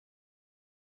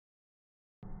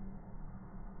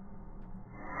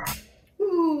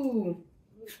Ooh,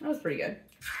 that was pretty good.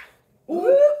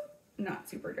 Ooh, not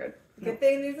super good. Good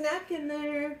thing there's a napkin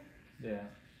there. Yeah.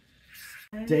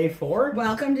 Day 4?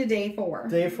 Welcome to day 4.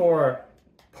 Day 4,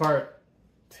 part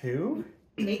 2?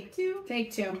 Take 2?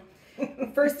 Take 2.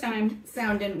 First time,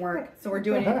 sound didn't work, so we're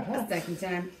doing it a second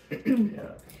time.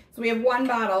 Yeah. So we have 1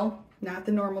 bottle, not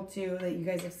the normal 2 that you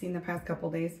guys have seen the past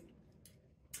couple days.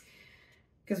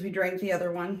 Because we drank the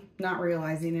other one, not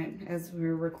realizing it as we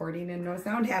were recording and no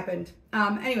sound happened.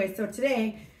 Anyway, so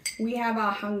today we have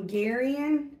a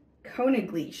Hungarian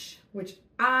Konigliche, which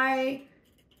I'm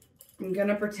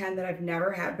gonna pretend that I've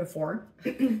never had before.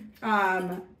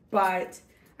 But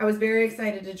I was very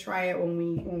excited to try it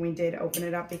when we did open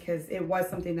it up because it was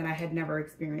something that I had never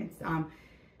experienced.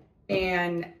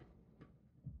 And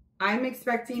I'm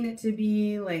expecting it to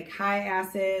be like high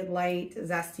acid, light,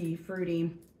 zesty,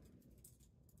 fruity,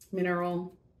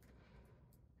 mineral.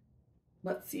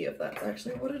 Let's see if that's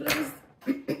actually what it is.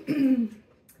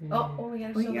 Oh, we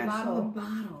gotta show the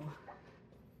bottle.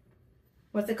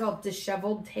 What's it called?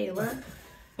 Disheveled Taylor?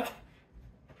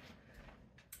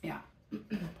 Yeah.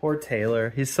 Poor Taylor.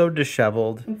 He's so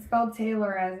disheveled. It's spelled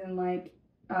Taylor as in like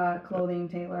clothing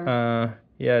tailor.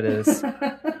 Yeah, it is.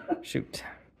 Shoot.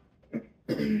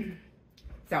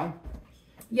 So,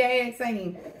 yay,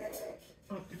 exciting.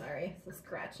 Oh, sorry. It's a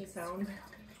scratchy sound.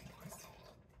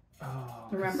 Oh,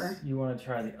 Remember. You want to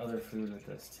try the other food with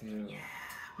this too. Yeah,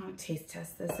 I want to taste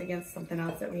test this against something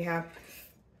else that we have.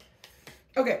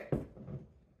 Okay.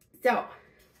 So,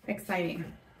 exciting.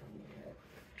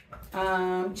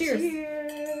 Cheers.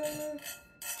 Cheers.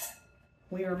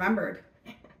 We remembered.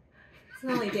 It's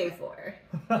only day 4.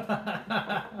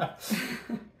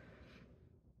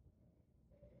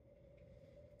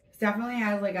 It definitely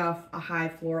has like a high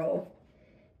floral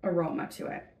aroma to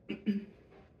it.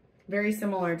 Very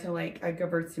similar to like a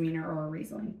Gewürztraminer or a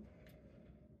Riesling.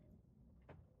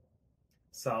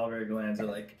 Salivary glands are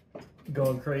like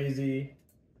going crazy.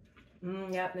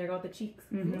 Yep, there go the cheeks.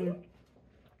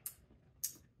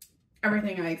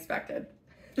 Everything I expected.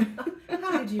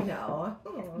 How did you know?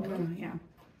 Oh, yeah.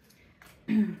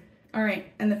 All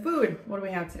right, and the food, what do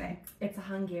we have today? It's a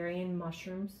Hungarian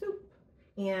mushroom soup.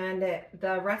 And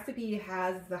the recipe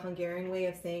has the Hungarian way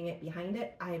of saying it behind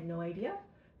it. I have no idea.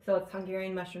 So it's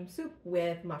Hungarian mushroom soup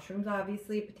with mushrooms,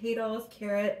 obviously, potatoes,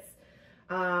 carrots,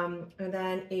 and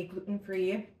then a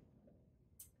gluten-free,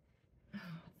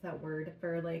 what's that word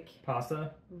for like?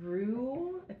 Pasta?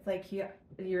 Roux. It's like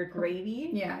your gravy.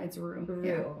 Yeah, it's roux. Roux.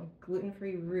 Yeah.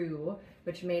 Gluten-free roux,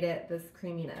 which made it this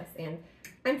creaminess. And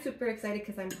I'm super excited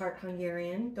because I'm part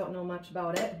Hungarian. Don't know much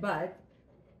about it, but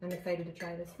I'm excited to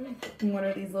try this food. And what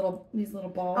are these little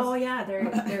balls? Oh yeah,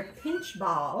 they're pinch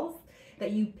balls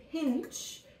that you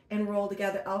pinch and roll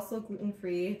together. Also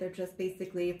gluten-free. They're just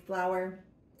basically flour,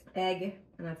 egg,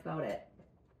 and that's about it.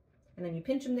 And then you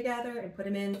pinch them together and put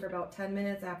them in for about 10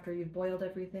 minutes after you've boiled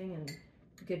everything and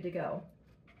good to go.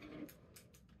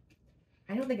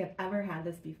 I don't think I've ever had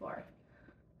this before.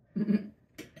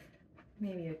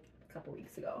 Maybe a couple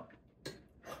weeks ago.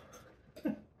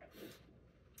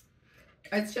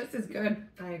 It's just as good.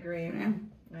 I agree. Yeah.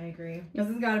 I agree.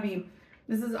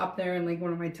 This is up there in like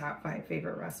one of my top 5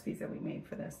 favorite recipes that we made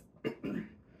for this.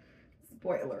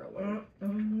 Spoiler alert.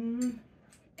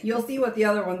 You'll see what the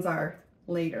other ones are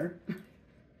later.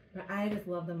 But I just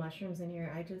love the mushrooms in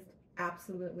here. I just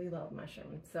absolutely love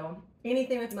mushrooms. So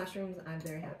anything with mushrooms, I'm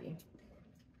very happy.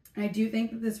 I do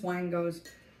think that this wine goes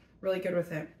really good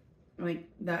with it. Like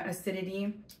the acidity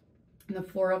and the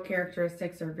floral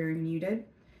characteristics are very muted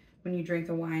when you drink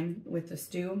the wine with the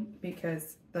stew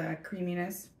because the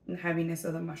creaminess and heaviness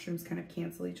of the mushrooms kind of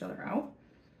cancel each other out.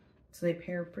 So they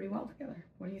pair pretty well together.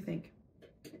 What do you think?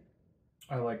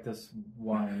 I like this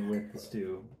wine with the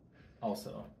stew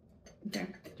also. Okay.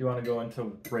 Do you want to go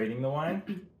into rating the wine?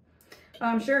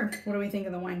 Sure. What do we think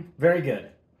of the wine? Very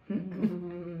good.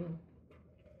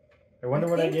 I wonder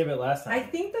what I think- gave it last time. I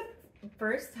think the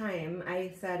first time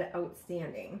I said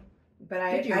outstanding, but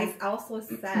Did you? I also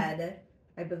said,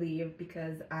 I believe,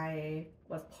 because I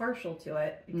was partial to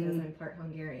it because I'm part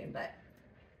Hungarian, but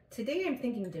today I'm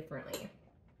thinking differently.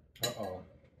 Uh-oh.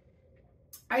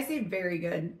 I say very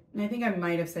good. And I think I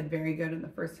might have said very good in the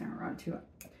first time around too.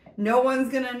 No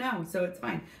one's gonna know, so it's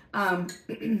fine.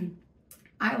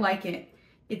 I like it.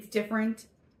 It's different.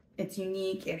 It's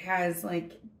unique. It has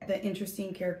like the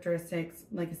interesting characteristics,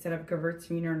 like I said, of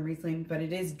Gewürztraminer and Riesling, but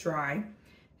it is dry.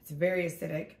 It's very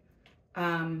acidic.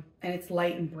 And it's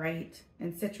light and bright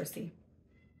and citrusy.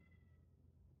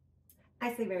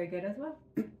 I say very good as well.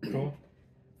 Cool.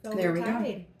 So There we're we go.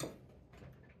 tied.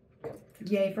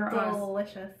 Yay for us.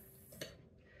 Delicious.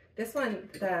 This one,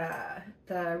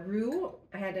 the roux,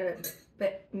 I had to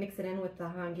mix it in with the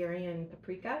Hungarian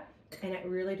paprika, and it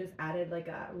really just added like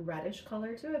a reddish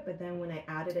color to it. But then when I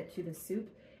added it to the soup,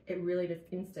 it really just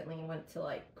instantly went to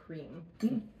like cream.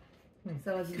 Mm.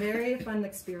 So it's a very fun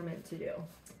experiment to do.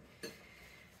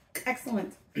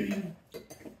 Excellent. Day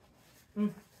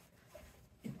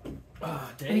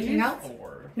Anything else?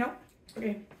 4. No?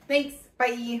 Okay. Thanks.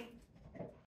 Bye.